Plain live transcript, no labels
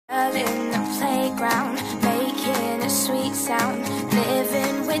ground, making a sweet sound,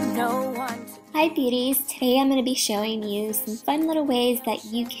 living with no one. Hi beauties, today I'm going to be showing you some fun little ways that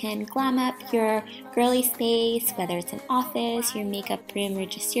you can glam up your girly space, whether it's an office, your makeup room, or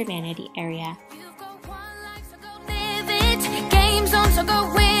just your vanity area.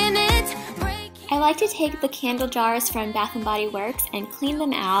 I like to take the candle jars from Bath & Body Works and clean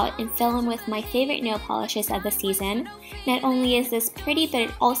them out and fill them with my favorite nail polishes of the season. Not only is this pretty, but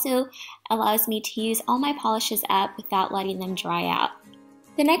it also allows me to use all my polishes up without letting them dry out.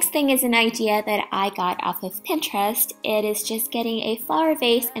 The next thing is an idea that I got off of Pinterest. It is just getting a flower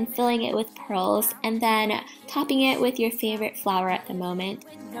vase and filling it with pearls and then topping it with your favorite flower at the moment.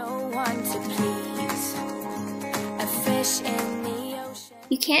 No one to please, a fish in the ocean.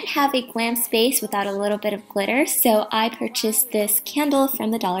 You can't have a glam space without a little bit of glitter, so I purchased this candle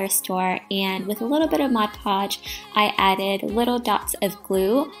from the dollar store, and with a little bit of Mod Podge, I added little dots of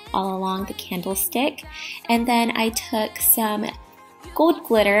glue all along the candlestick, and then I took some gold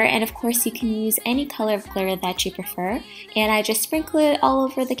glitter, and of course you can use any color of glitter that you prefer, and I just sprinkled it all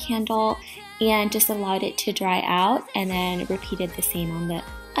over the candle and just allowed it to dry out, and then repeated the same on the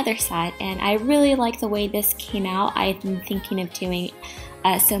other side. And I really like the way this came out. I've been thinking of doing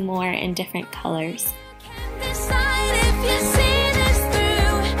some more in different colors.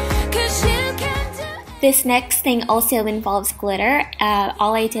 This next thing also involves glitter.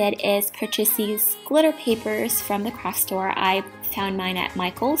 All I did is purchase these glitter papers from the craft store. I found mine at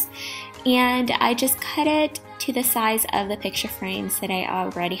Michael's, and I just cut it to the size of the picture frames that I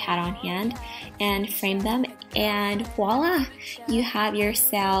already had on hand and framed them, and voila! You have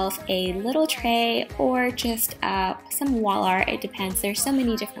yourself a little tray or just some wall art. It depends. There's so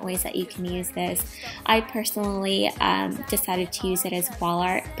many different ways that you can use this. I personally decided to use it as wall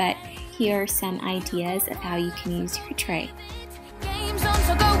art, but here are some ideas of how you can use your tray.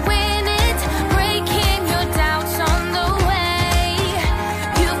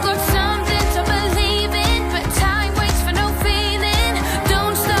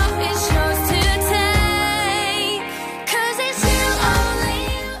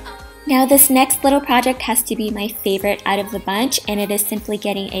 Now this next little project has to be my favorite out of the bunch, and it is simply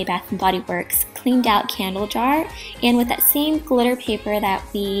getting a Bath & Body Works cleaned out candle jar, and with that same glitter paper that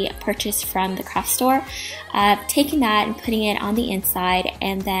we purchased from the craft store, taking that and putting it on the inside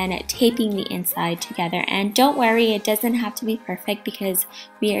and then taping the inside together. And don't worry, it doesn't have to be perfect because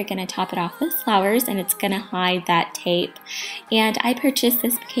we are going to top it off with flowers and it's going to hide that tape. And I purchased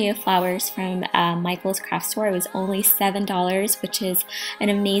this bouquet of flowers from Michael's craft store. It was only $7, which is an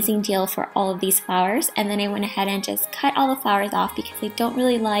amazing deal for all of these flowers. And then I went ahead and just cut all the flowers off because I don't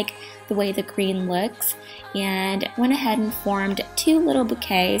really like the way the green looks, and went ahead and formed two little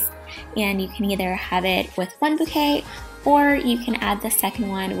bouquets, and you can either have it with one bouquet or you can add the second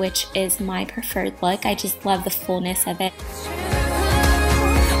one, which is my preferred look. I just love the fullness of it.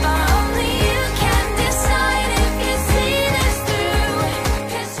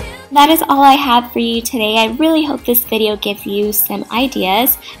 That is all I have for you today. I really hope this video gives you some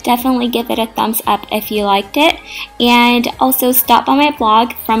ideas. Definitely give it a thumbs up if you liked it. And also stop by my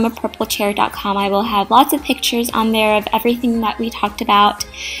blog, fromapurplechair.com. I will have lots of pictures on there of everything that we talked about.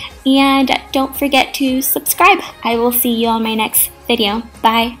 And don't forget to subscribe. I will see you on my next video.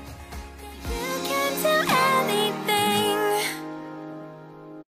 Bye.